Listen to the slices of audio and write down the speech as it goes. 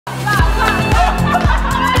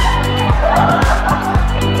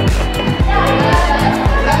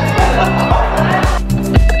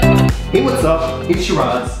Hey, what's up? It's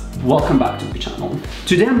SHIRAAZ. Welcome back to the channel.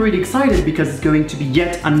 Today I'm really excited because it's going to be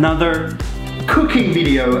yet another cooking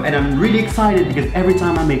video, and I'm really excited because every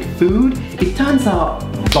time I make food, it turns out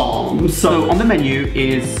bomb. So on the menu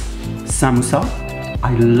is samosa.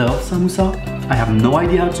 I love samosa. I have no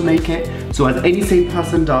idea how to make it. So as any sane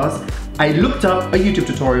person does, I looked up a YouTube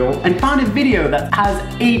tutorial and found a video that has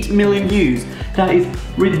 8 million views. That is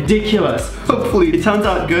ridiculous. Hopefully it turns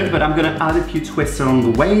out good, but I'm gonna add a few twists along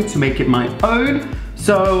the way to make it my own.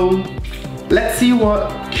 So let's see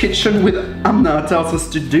what Kitchen with Amna tells us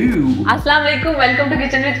to do. Assalamualaikum, welcome to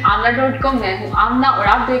kitchen with amna.com. मैं हूँ आमना और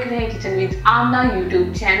आप देख रहे हैं kitchen with Amna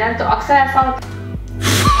YouTube channel. तो अक्सर ऐसा होता है।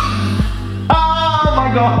 Oh my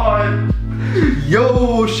god!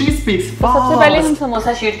 Yo, she speaks fast. सबसे पहले हम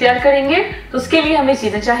समोसा शीट तैयार करेंगे। तो उसके लिए हमें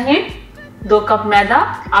चीजें चाहिए 2 कप मैदा,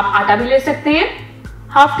 आप आटा भी ले सकते हैं,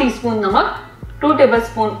 ½ टीस्पून नमक, 2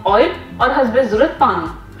 टेबलस्पून ऑयल और हस्बे ज़रूरत पानी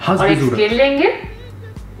और एक स्केल लेंगे।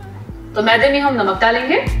 तो मैदे में हम नमक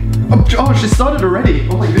डालेंगे। Oh, she started already.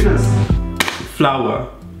 Oh my goodness. Flour.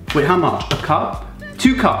 Wait, how much? A cup?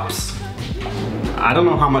 2 cups. I don't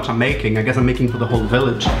know how much I'm making. I guess I'm making for the whole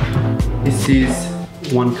village. This is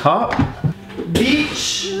 1 cup.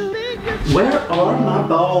 Beach. Where are my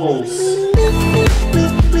bowls?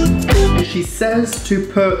 She says to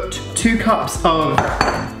put 2 cups of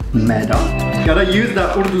maida. Gotta use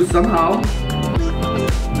that Urdu somehow.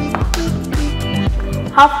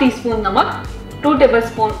 ½ teaspoon नमक, 2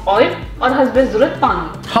 tablespoon oil और हस्बे ज़रूरत पानी।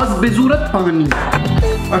 हस्बे ज़रूरत पानी.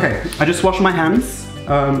 Okay, I just washed my hands.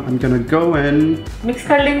 I'm gonna go and mix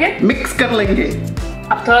कर लेंगे। Mix कर लेंगे.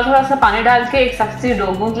 अब थोड़ा सा पानी डाल के एक सख्त सी डो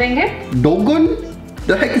गूंद लेंगे। Dogun?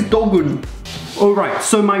 The heck is dogun? Alright,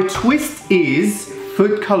 so my twist is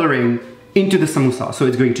food coloring into the samosa. So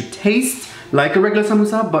it's going to taste like a regular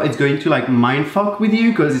samosa, but it's going to like mindfuck with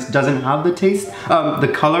you because it doesn't have the taste, the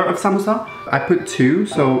color of samosa. I put 2,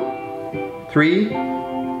 so 3,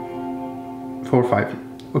 4, 5.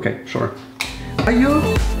 Okay, sure. Are you?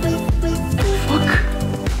 Fuck.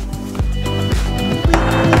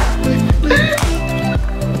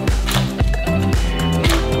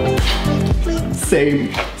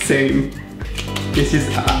 Same. This is,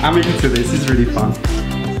 I'm into this. This is really fun.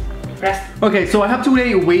 Okay, so I have to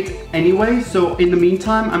wait anyway, so in the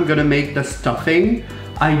meantime, I'm gonna make the stuffing.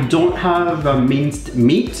 I don't have minced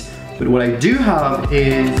meat, but what I do have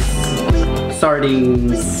is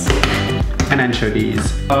sardines and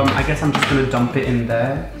anchovies. I guess I'm just gonna dump it in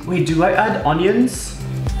there. Wait, do I add onions?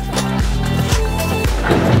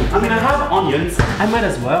 I mean, I have onions. I might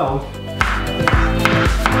as well.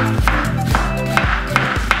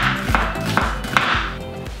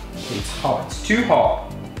 It's hot. It's too hot.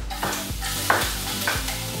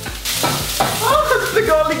 The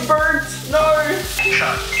garlic burnt! No!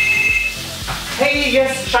 Hey,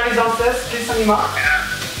 yes, Chinese downstairs, please send me more.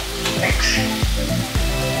 Thanks.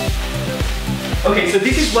 Okay, so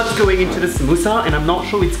this is what's going into the samosa, and I'm not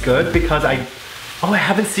sure it's good because I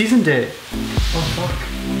haven't seasoned it. Oh, fuck.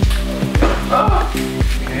 Ah.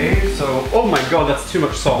 Okay, so, oh my god, that's too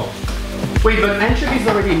much salt. Wait, but anchovies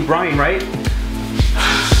already in brine, right?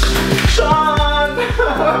 Sean!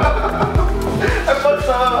 I fucked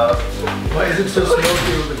up! Why is it so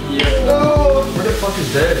smoky over here? Oh. What the fuck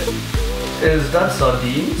is that? Is that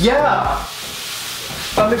sardines? Yeah!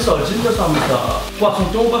 I make sardines or samosa. What?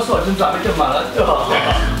 From two bus sardines, I make a malad.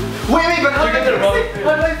 Wait, but how do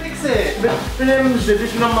I fix it? Mais je vais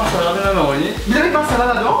faire un masala là-dedans, oui. Vous avez masala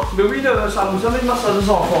là-dedans? Mais oui, le samosa avec masala des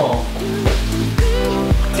enfants.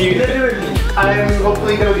 I'm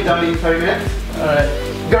hopefully going to be done in 30 minutes. Alright.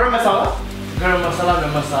 Garam masala? Garam masala,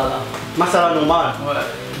 garam masala. Masala normal? Ouais.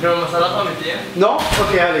 Garam masala, t'en mets bien? No?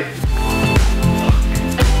 Okay, allez.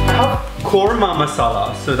 I have korma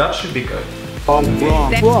masala, so that should be good.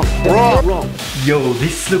 Wrong. Yo,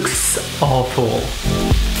 this looks awful.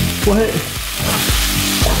 What?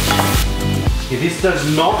 Okay, this does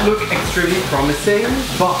not look extremely promising,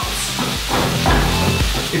 but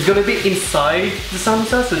it's gonna be inside the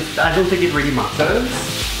samosa, so I don't think it really matters.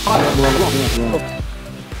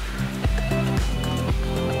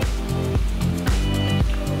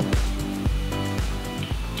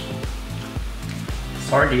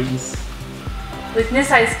 Sardines. तो इतने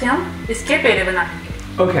size के हम इसके पेड़े बनाएंगे।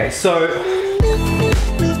 Okay, so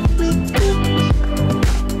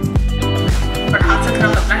और हाथ से थोड़ा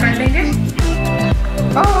पतला कर लेंगे।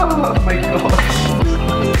 oh my gosh.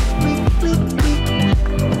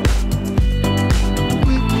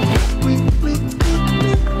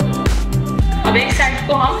 अब एक साइड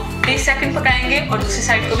को हम 30 सेकंड पकाएंगे और दूसरी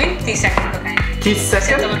साइड को भी 30 सेकंड पकाएंगे। 30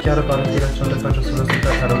 सेकंड? 11, 12, 13, 14, 15, 16, 17,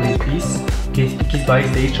 18, 19, 20,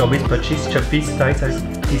 21, 22, 23, 24, 25,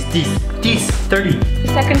 26, 27, 30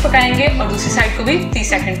 सेकंड पकाएंगे और दूसरी साइड को भी 30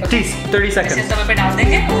 सेकंड पकाएंगे। 30 सेकंड। इसे तवे पे डाल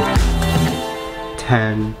देंगे।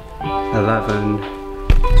 10, 11,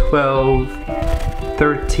 12,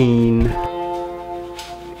 13.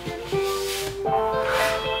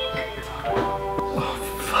 Oh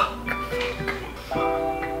fuck.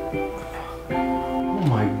 Oh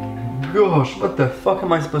my gosh, what the fuck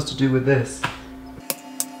am I supposed to do with this?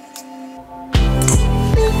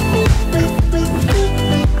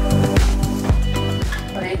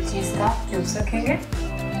 और एक चीज का क्यूब्स रखेंगे।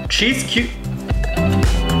 Cheese cube.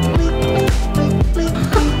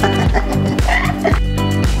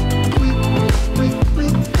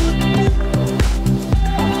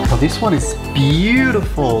 Oh, this one is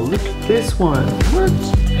beautiful. Look at this one. What?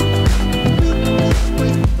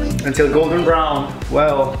 Until golden brown.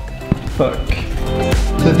 Well, fuck.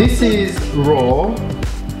 So this is raw,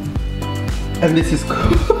 and this is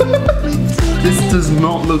cooked. This does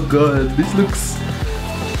not look good. This looks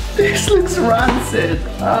rancid.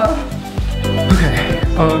 Okay.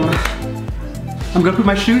 I'm gonna put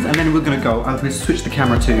my shoes and then we're gonna go. I'm gonna switch the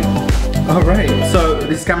camera too. Alright, so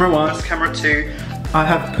this is camera 1, this is camera 2. I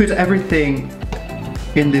have put everything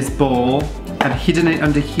in this bowl and hidden it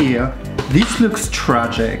under here. This looks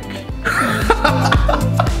tragic.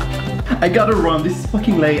 I gotta run, this is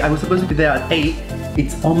fucking late. I was supposed to be there at 8.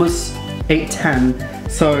 It's almost 8:10.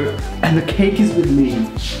 So, and the cake is with me.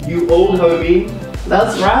 You old homie.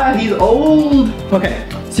 That's right, he's old. Okay.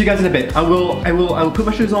 See you guys in a bit. I will put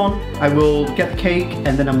my shoes on, I will get the cake,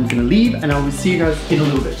 and then I'm gonna leave, and I will see you guys in a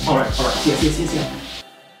little bit. Alright. See ya.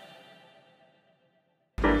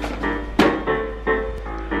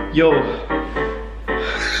 Yo.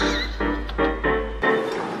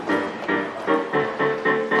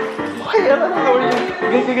 Hey, how are you?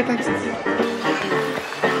 Good, thanks.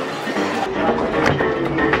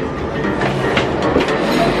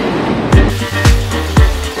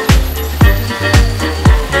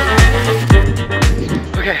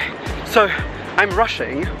 So I'm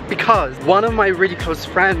rushing because one of my really close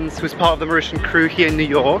friends who's part of the Mauritian crew here in New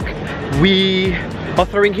York, we are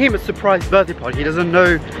throwing him a surprise birthday party. He doesn't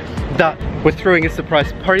know that we're throwing a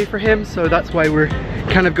surprise party for him, so that's why we're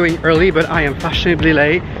kind of going early, but I am fashionably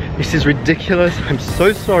late. This is ridiculous. I'm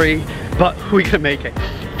so sorry, but we're gonna make it.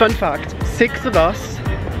 Fun fact, 6 of us,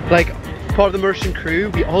 like part of the Mauritian crew,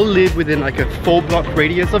 we all live within like a 4-block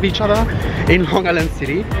radius of each other in Long Island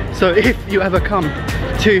City. So if you ever come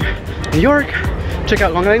to New York, check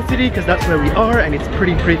out Long Island City because that's where we are and it's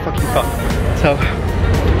pretty fucking fun. So,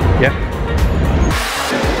 yeah.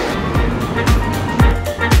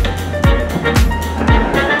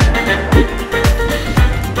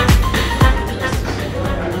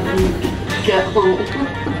 Get home.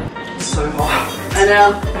 So hot. I know.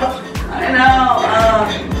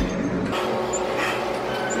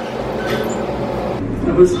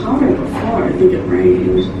 It was hotter before, I think it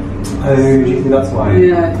rained. Oh, do you think that's why?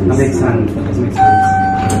 Yeah, I think that makes sense. That does make sense.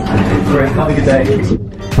 Alright, have a good day.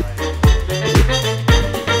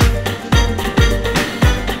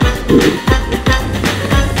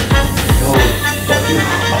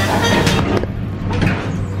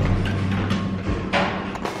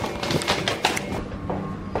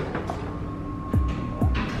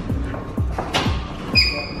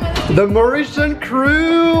 The Mauritian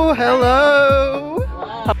crew, hello!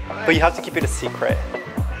 But you have to keep it a secret.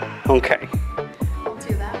 Okay.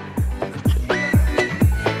 Do that.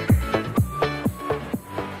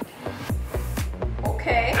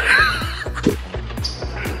 Okay.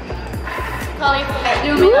 Calling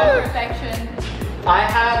perfection. I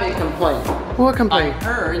have a complaint. What complaint? I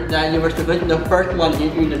heard that you were supposed to the first one you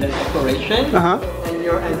do the decoration. And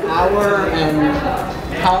you're an hour and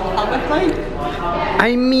how much late?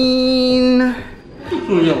 I mean...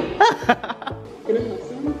 No.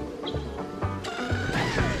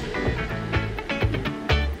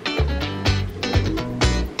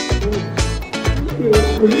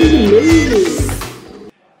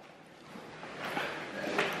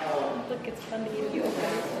 Look, it's funny when you open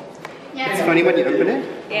it. Yeah. It's funny when you open it?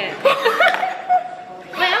 Yeah.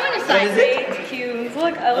 Wait, I'm gonna sign it's cute.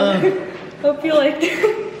 Look, I hope you like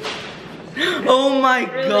it. Oh my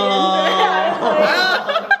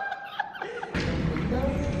god!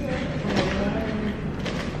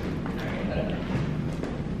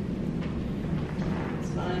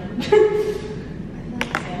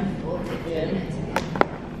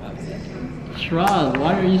 SHIRAAZ,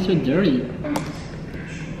 why are you so dirty?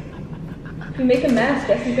 If you make a mess,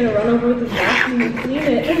 Jesse's gonna run over with his vacuum and clean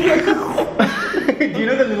it. Do you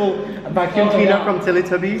know the little vacuum cleaner from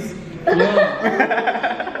Teletubbies?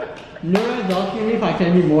 Yeah. No, I'm asking if I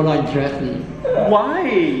can be more like Jessie. Why?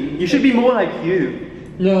 You should be more like you.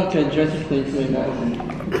 No, okay, Jessie cleans me more.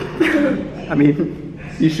 I mean,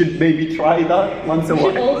 you should maybe try that once a We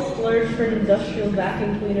should while. all splurge for an industrial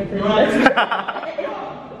vacuum cleaner for investment.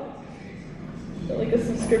 Like a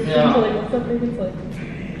subscription to like what's that thing? It's like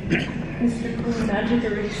Mr. Cool Magic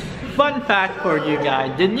Erase. Fun fact for you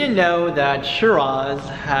guys, did you know that SHIRAAZ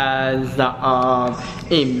has a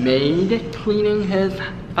maid cleaning his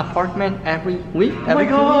apartment every week? Oh my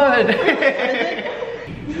god!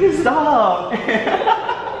 Stop!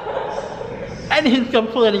 And he's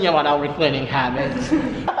complaining about our cleaning habits. You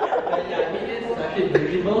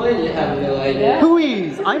have no idea. Who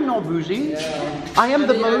is? I'm not bougie. I am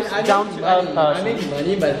the most down to earth I person. make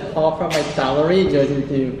money, but all from my salary goes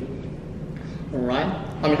into rent.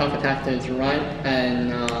 I mean, after taxes, rent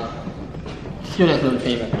and student loan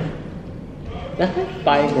payment. That's like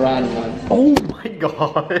 $5 grand a month. Oh my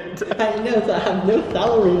god! I know, so I have no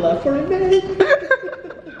salary left for a minute.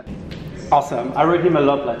 Awesome. I wrote him a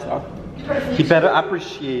love letter. He better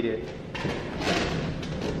appreciate it.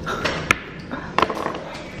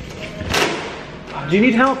 Do you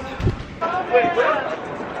need help?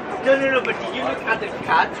 No, but did you look at the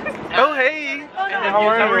cat? Oh hey! How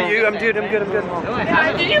are you? I'm good.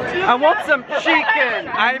 I want some chicken.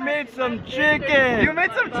 I made some chicken. You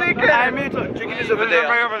made some chicken. I made some chicken. Is over there.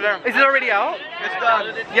 Right over there. Is it already out? It's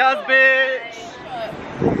done. Yes, bitch.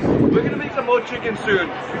 We're gonna make some more chicken soon.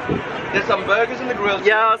 There's some burgers in the grill.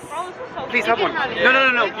 Yes. Please have one.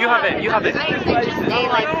 No. You have it. You have it. I usually just ate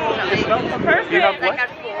like 4. You have what? Like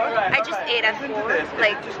at 4. I just ate at 4,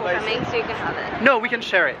 like before coming, so you can have it. No, we can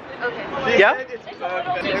share it. Okay. Yeah?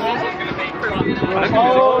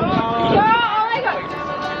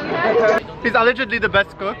 He's allegedly the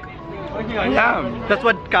best cook. I am. That's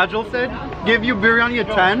what Kajol said. Give you biryani a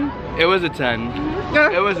 10. It was a 10.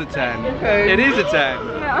 Yeah. It was a 10. Okay. It is a 10.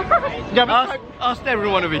 Yeah, Ask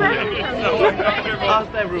everyone over here.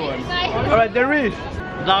 Ask everyone. Alright, there is.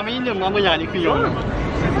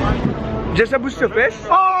 Just a bouche de fesse.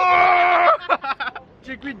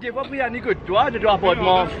 J'ai cuit des fois biryani que toi, je dois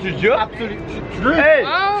apporter studio. Absolument. Hey,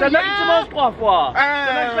 celle-là que tu manges 3 fois.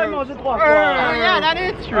 Celle-là que tu manges 3 fois. Yeah, that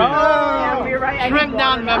is true. Yeah, we're right. Trip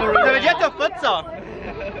down memory. Ça veut dire te foutre ça.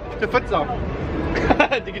 Te foutre ça.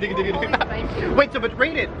 Wait, so but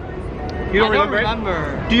rate it. You don't remember it?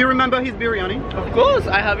 Do you remember his biryani? Of course,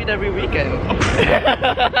 I have it every weekend.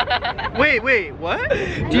 Wait, what?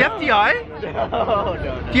 Do you have TI? No.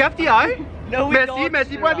 Do you have TI? No, we don't.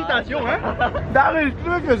 Merci pour l'invitation, hein?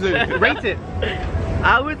 Rate it.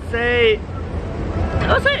 I would say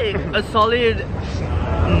a solid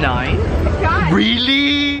 9.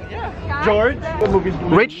 Really? Yeah. George?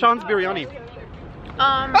 Rate Sean's biryani.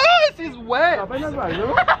 Oh, this is wet.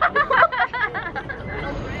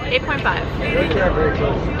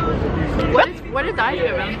 8.5. What did I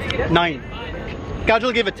give him? 9.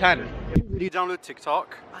 Kajol gave it 10. Did you download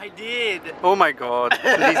TikTok? I did. Oh my god.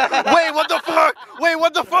 Wait, what the fuck?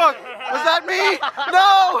 Was that me?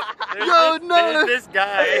 No! Yo, no! This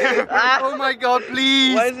guy. Oh my god,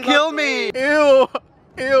 please Why is it kill not me!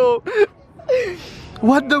 Ew!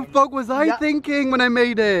 What the fuck was I thinking when I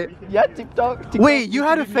made it? Yeah, TikTok. Wait, you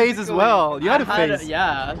had a phase as well. You had a phase.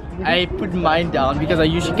 Yeah, I put mine down because I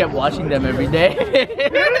usually kept watching them every day.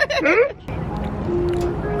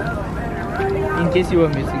 In case you were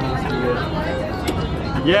missing this video.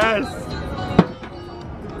 Yes!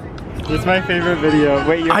 It's my favorite video.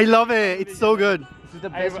 Wait, I love it. It's so good. This is the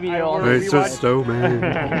best video on It's just so man.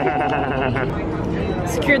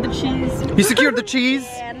 Secured the cheese You secured the cheese?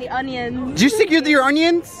 and the onions. Did you secure your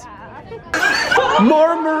onions?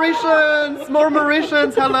 More Mauritians!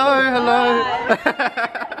 Hello.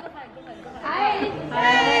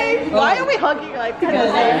 Why are we hugging like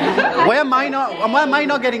together? Why am I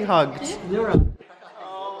not getting hugged?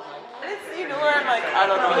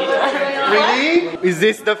 Really? Is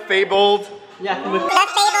this the fabled? Yeah. What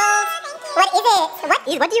is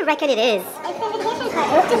it? What do you reckon it is? It's an invitation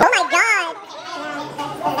card. Oh my god!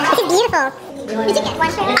 This is beautiful. Did you get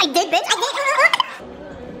one? I did, bitch.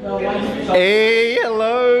 Hey,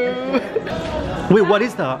 hello. Wait, what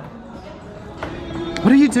is that?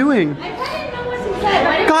 What are you doing?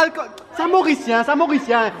 C'est un Mauricien.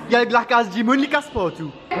 Il y a de la casse Jimoun, il casse pas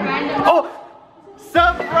tout. Oh!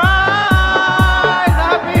 Surprise!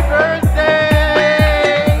 Happy birthday!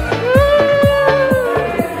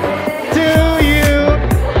 To you!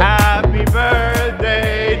 Happy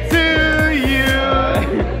birthday to you!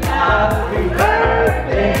 Happy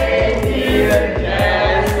birthday, dear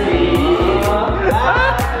Jessie!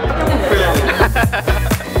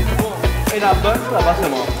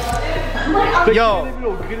 Yo,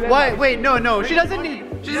 wait, no, she doesn't need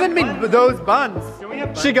those buns.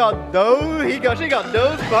 She got those, she got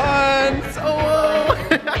those buns. Oh.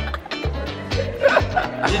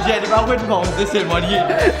 J'ai dit pas de manger, c'est moi lié.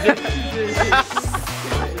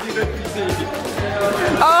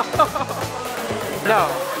 Oh. No,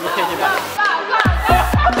 you can't do that.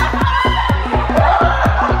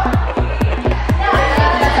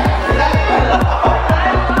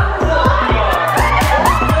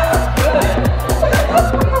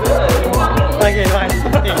 Okay, fine.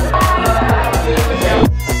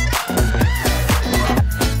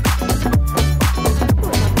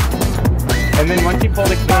 And then once you pull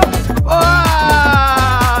the can.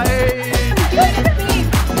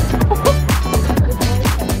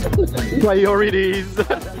 Priorities.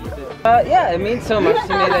 Yeah, it means so much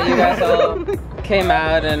to me that you guys all came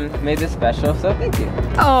out and made this special, so thank you.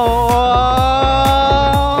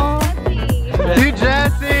 Oh, you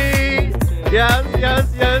Jessie. Yes.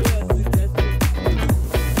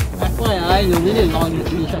 FYI, you really long to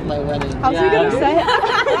finish up my wedding. How's he gonna say it?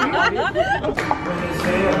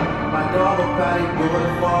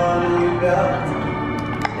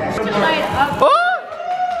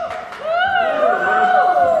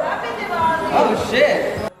 Oh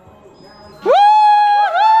shit!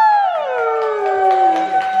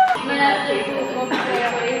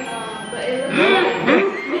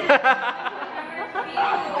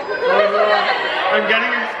 I'm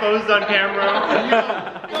getting exposed on camera.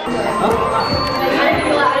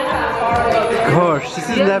 Gosh, this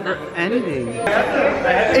is never ending.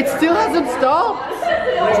 It still hasn't stopped.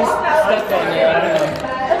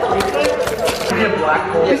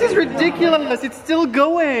 This is ridiculous. It's still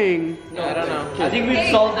going. No, I don't know. I think we've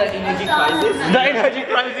solved the energy crisis. The energy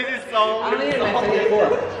crisis is solved.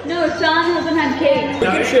 No, Sean hasn't had cake. We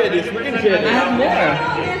can share this. We can share this. I have more.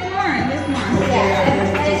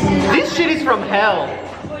 This shit is from hell.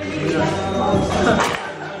 Do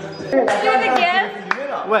it again.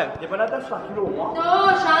 Where? No,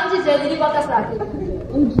 Shanti said you got us lucky.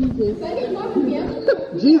 Oh Jesus.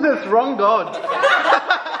 Jesus, wrong God.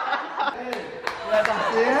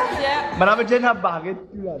 Madame Jane a baguette.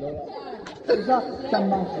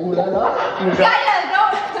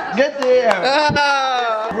 Get there.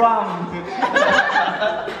 Wrong.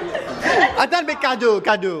 Attends, mais cadeau.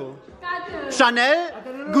 Chanel,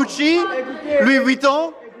 Gucci, Louis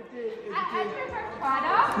Vuitton.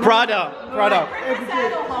 Prada.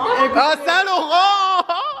 Ah, Saint Laurent.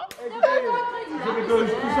 Je me cause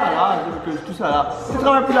tout ça là. Tu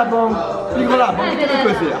travailles pour la banque. Plus grand la banque, tu peux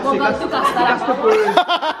causer.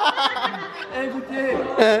 Écoutez.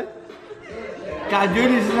 Cadeau,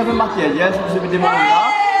 les affaires matérielles, vous avez demandé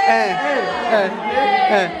là.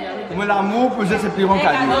 Moi, l'amour, pour ça, c'est plus grand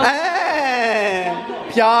cadeau.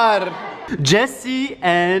 Pierre. Jessie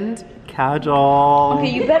and Kajol. Okay,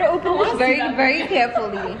 you better open this very, very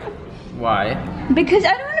carefully. Why? Because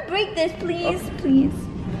I don't want to break this, please.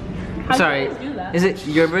 Sorry, is it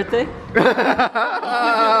your birthday?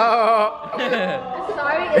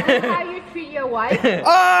 Sorry, is this how you treat your wife?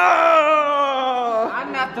 Oh!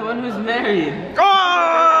 I'm not the one who's married.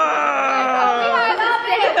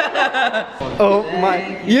 Oh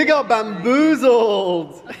my, you got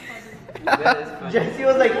bamboozled. Jessie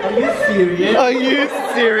was like, are you serious? Are you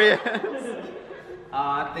serious?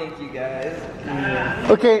 Aw, thank you guys.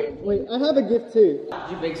 Okay, wait, I have a gift too.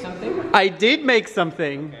 Did you make something? I did make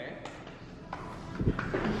something.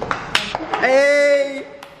 Hey!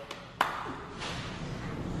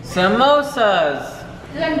 Samosas!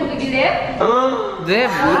 Do they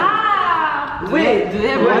have Wait, do they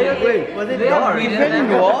have was it they have dark? weed in Is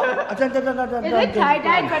them? Is it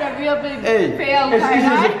tie-dye but a real big Hey, fail est-ce que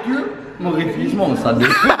tie-dye? j'exécute mon réfléchissement, ça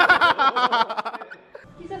dépend.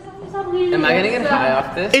 Am I gonna get high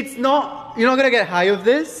off this? It's not, you're not gonna get high of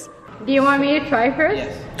this? Do you want me to try first?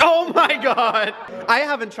 Yes. Oh my god! I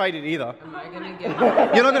haven't tried it either. Am I gonna get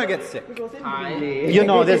You're not gonna get sick. high? You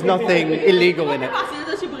know, there's nothing illegal in it. Oh!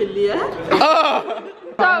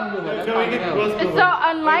 So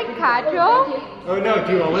unlike Kajol, Oh no,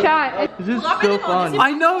 do you want it? Sean, This is so fun.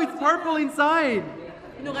 I know, it's purple inside.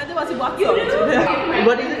 What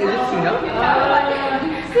is it? Is it tuna?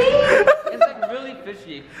 It's like really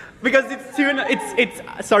fishy. Because it's tuna, it's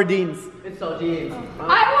sardines. It's sardines.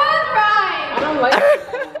 I was right. I don't like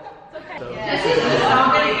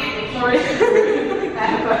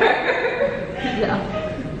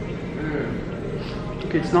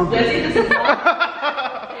It's not good.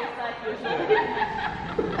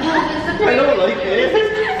 I don't like it.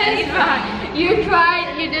 It's fine. You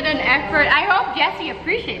tried, you did an effort. I hope Jessie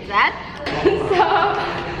appreciates that. So,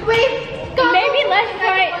 wait. Maybe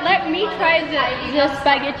let me try the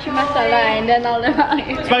spaghetti masala and then I'll learn.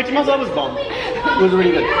 Spaghetti masala was bomb. It was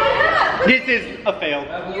really good. This is a fail.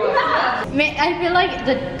 I feel like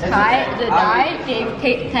the dye gave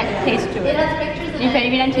taste to it. If I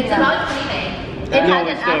even to it No,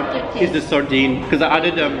 it's the sardine because I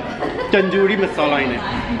added tandoori masala in it.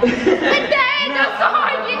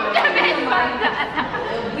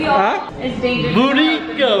 Huh? It's dangerous.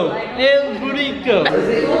 Burrito! El burrito!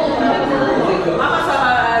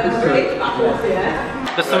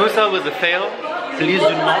 The samosa was a fail. Please do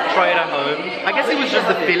not try it at home. I guess it was just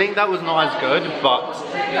the filling that was not as good, but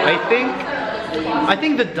I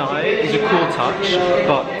think the dye is a cool touch,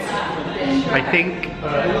 but I think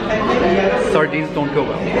sardines don't go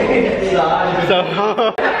well. So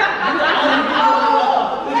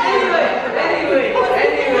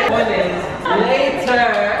later,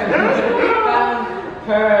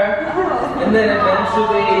 her, and then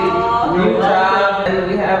eventually new job,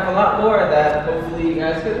 and we have a lot more of that. Hopefully, you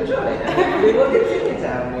guys can enjoy. And we will continue to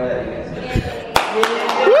have more that you guys can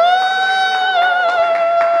enjoy.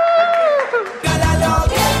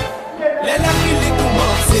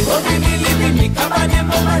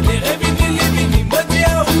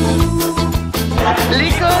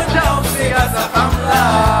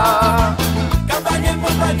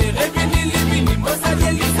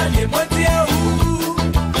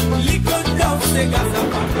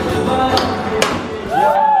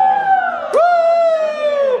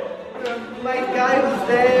 My guy was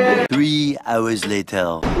there. 3 hours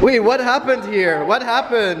later. wait, what happened here? What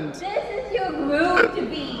happened? This is your room to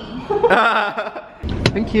be.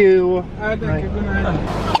 Thank you.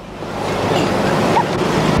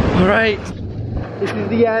 Alright, this is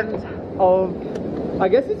the end of, I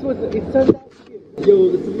guess it turned out cute.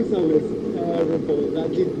 Yo, the samosa was terrible, that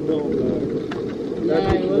did not work. That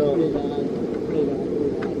did not work.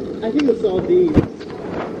 I think the sardines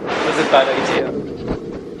was a bad idea.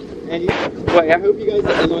 Anyway, I hope you guys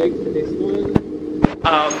liked this one.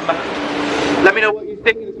 Let me know what you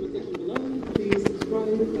think in the comment section below. Please subscribe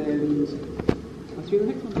and I'll see you in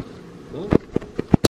the next one. Bye.